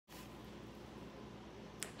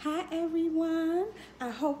Hi everyone, I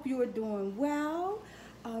hope you are doing well.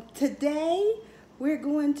 Today we're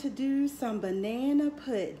going to do some banana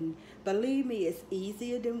pudding. Believe me, it's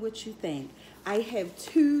easier than what you think. I have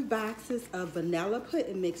 2 boxes of vanilla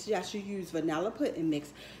pudding mix. Yes, you use vanilla pudding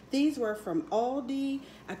mix. These were from Aldi.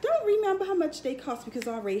 I don't remember how much they cost because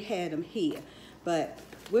I already had them here. But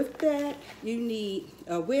with that, you need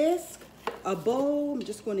a whisk, a bowl. I'm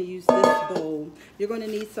just going to use this bowl. You're going to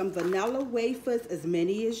need some vanilla wafers, as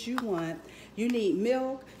many as you want. You need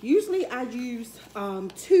milk. Usually I use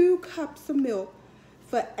 2 cups of milk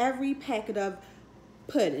for every packet of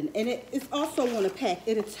pudding, and it's also on a pack.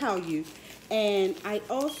 It'll tell you. And I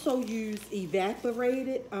also use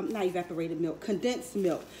not evaporated milk, condensed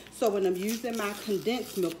milk. So when I'm using my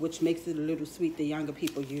condensed milk, which makes it a little sweet, the younger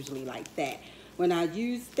people usually like that. When I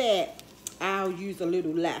use that, I'll use a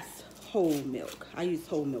little less whole milk. I use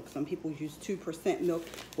whole milk. Some people use 2% milk.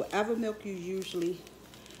 Whatever milk you usually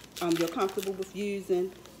you're comfortable with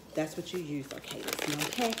using, that's what you use. Okay, let's now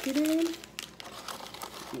pack it in.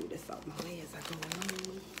 Move this out my way as I go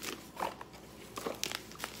along.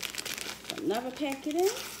 Another pack it in.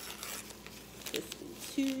 Just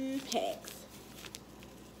 2 packs.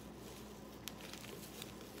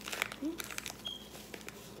 Oops.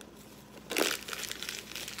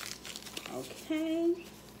 Okay.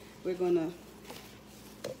 We're gonna,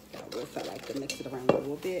 I like to mix it around a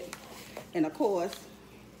little bit. And of course,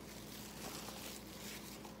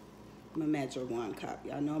 I'm gonna measure 1 cup.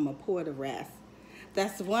 Y'all know I'm gonna pour the rest.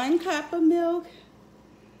 That's 1 cup of milk,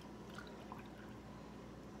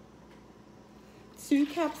 2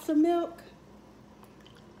 cups of milk,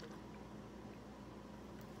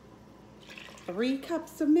 3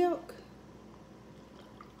 cups of milk.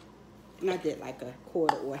 And I did like a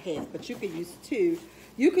quarter or a half, but you could use 2.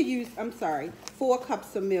 You could use, 4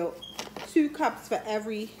 cups of milk, 2 cups for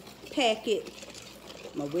every packet.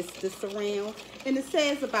 I'm gonna whisk this around. And it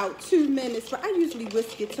says about 2 minutes, but I usually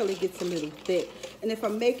whisk it till it gets a little thick. And if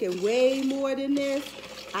I'm making way more than this,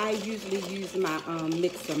 I usually use my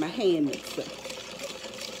mixer, my hand mixer.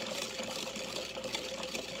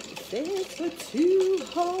 It says for 2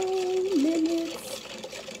 whole minutes.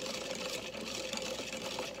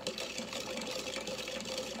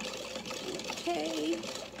 Okay,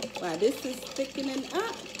 while this is thickening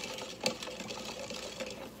up,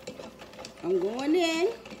 I'm going in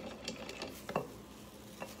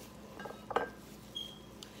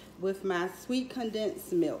with my sweet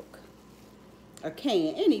condensed milk, a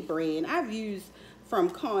can, any brand. I've used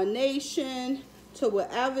from Carnation to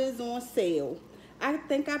whatever is on sale. I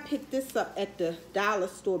think I picked this up at the dollar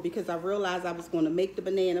store because I realized I was going to make the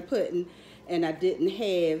banana pudding and I didn't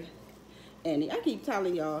have any. I keep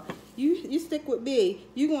telling y'all, you stick with me,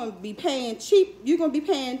 you're going to be paying cheap. You're going to be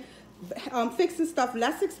paying fixing stuff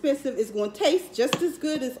less expensive. It's going to taste just as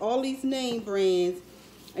good as all these name brands,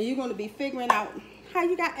 and you're going to be figuring out how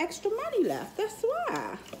you got extra money left. That's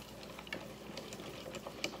why.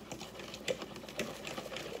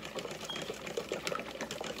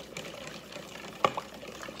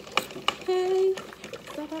 Okay,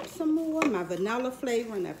 set up some more. My vanilla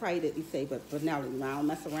flavor, and I probably didn't say, but vanilla. I don't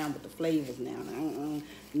mess around with the flavors now. I don't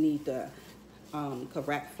need the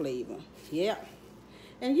correct flavor. Yep.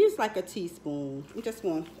 And use like a teaspoon. I'm just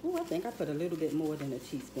going, oh, I think I put a little bit more than a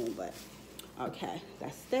teaspoon, but okay,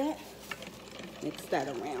 that's that. Mix that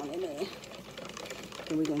around in there.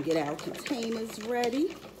 And we're gonna get our containers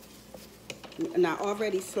ready. And I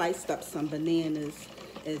already sliced up some bananas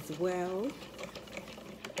as well.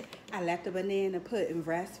 I let the banana pudding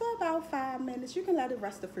rest for about 5 minutes. You can let it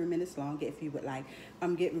rest a few minutes longer if you would like.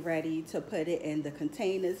 I'm getting ready to put it in the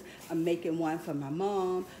containers. I'm making one for my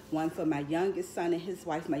mom, one for my youngest son and his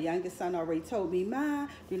wife. My youngest son already told me, Ma,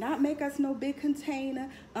 do not make us no big container.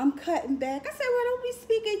 I'm cutting back. I said, well, don't be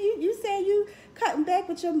speaking. You said you cutting back,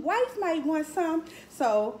 but your wife might want some.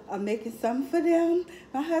 So I'm making some for them.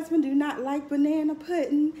 My husband do not like banana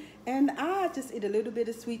pudding. And I just eat a little bit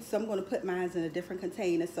of sweet, so I'm going to put mine in a different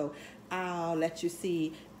container. So I'll let you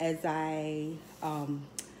see as I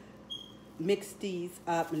mix these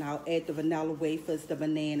up, and I'll add the vanilla wafers, the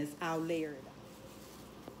bananas. I'll layer it up.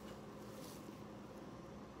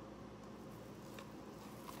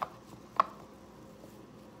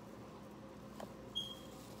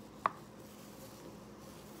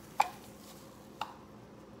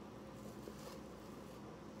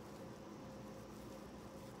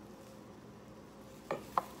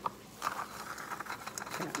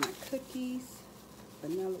 Got my cookies,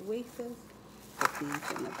 vanilla wafers, put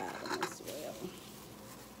these in the bottom as well.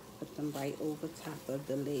 Put them right over top of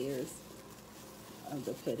the layers of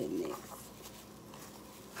the pudding mix.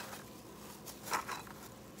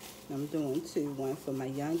 I'm doing two, one for my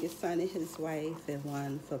youngest son and his wife and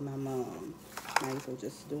one for my mom. Might as well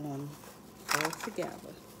just do them all together.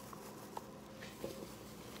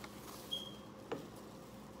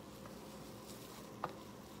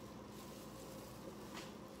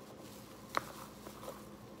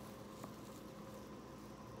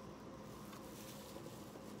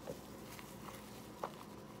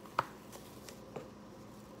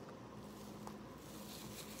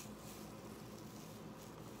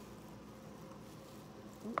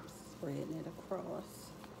 Spreading it across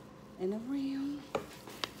and around.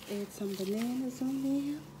 Add some bananas on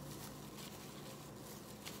there.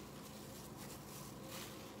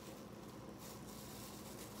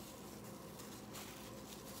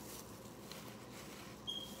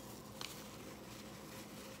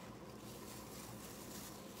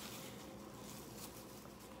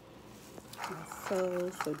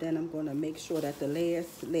 So then I'm going to make sure that the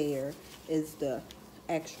last layer is the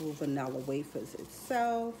actual vanilla wafers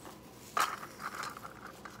itself.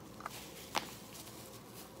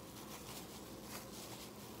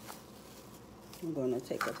 I'm going to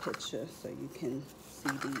take a picture so you can see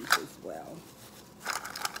these as well.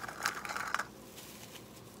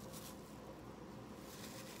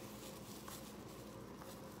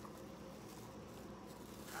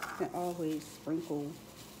 You can always sprinkle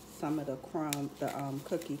some of the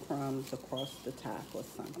cookie crumbs across the top or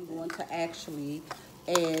something. I'm going to actually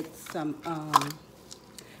add some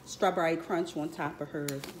strawberry crunch on top of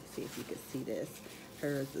hers. Let me see if you can see this.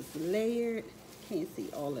 Hers is layered. Can't see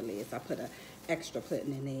all the layers. I put an extra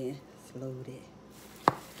pudding in there. It's loaded.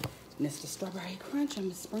 And it's the strawberry crunch. I'm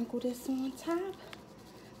going to sprinkle this on top.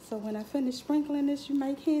 So when I finish sprinkling this, you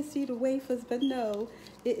might can't see the wafers, but no,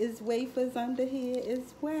 it is wafers under here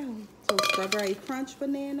as well. So strawberry crunch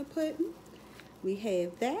banana pudding. We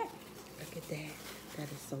have that. Look at that.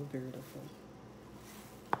 That is so beautiful.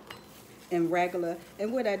 And regular,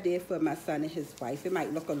 and what I did for my son and his wife, it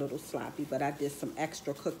might look a little sloppy, but I did some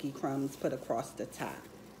extra cookie crumbs put across the top.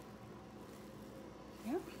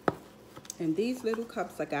 Yep. And these little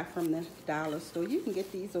cups I got from the dollar store. You can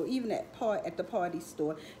get these, or even at the party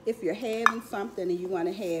store. If you're having something and you want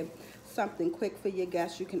to have something quick for your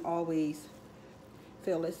guests, you can always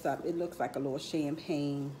fill this up. It looks like a little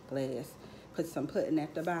champagne glass. Put some pudding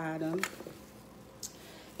at the bottom.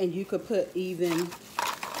 And you could put even,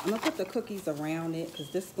 I'm going to put the cookies around it because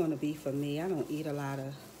this is going to be for me. I don't eat a lot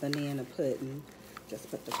of banana pudding. Just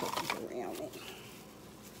put the cookies around it.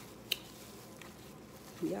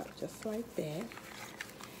 Yep, just like that.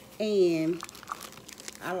 And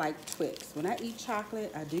I like Twix. When I eat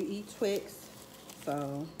chocolate, I do eat Twix.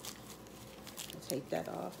 So I'll take that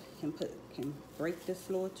off and can break this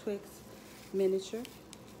little Twix miniature.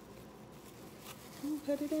 And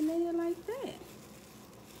put it in there like that.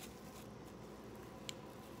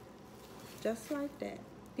 Just like that.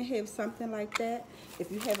 You can have something like that.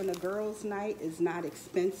 If you're having a girls' night, it's not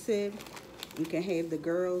expensive. You can have the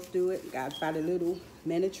girls do it. Got about a little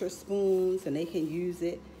miniature spoons and they can use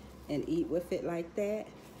it and eat with it like that.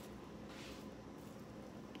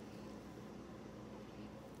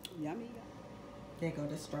 Yummy. There go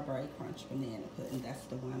the strawberry crunch banana pudding. That's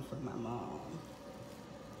the one for my mom.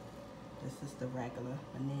 This is the regular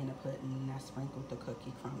banana pudding. I sprinkled the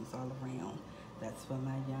cookie crumbs all around. That's for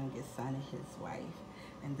my youngest son and his wife.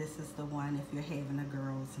 And this is the one if you're having a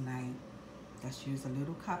girls' night. Just use a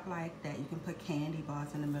little cup like that. You can put candy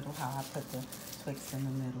bars in the middle, how I put the Twix in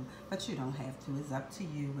the middle. But you don't have to. It's up to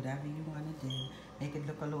you, whatever you want to do. Make it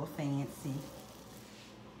look a little fancy.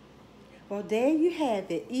 Well, there you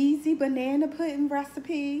have it. Easy banana pudding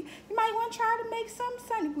recipe. You might want to try to make some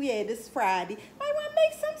Sunday. Yeah, this Friday. Might want to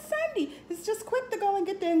make some Sunday. It's just quick to go and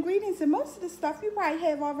get the ingredients. And most of the stuff you probably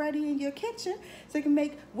have already in your kitchen. So you can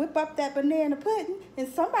whip up that banana pudding. And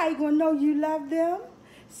somebody going to know you love them.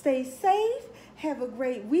 Stay safe. Have a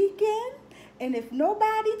great weekend. And if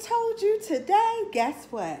nobody told you today, guess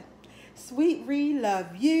what? Sweet Ree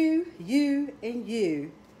love you, you, and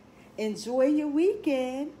you. Enjoy your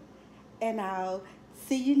weekend. And I'll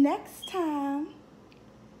see you next time.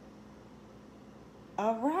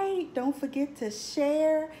 All right. Don't forget to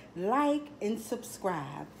share, like, and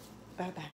subscribe. Bye-bye.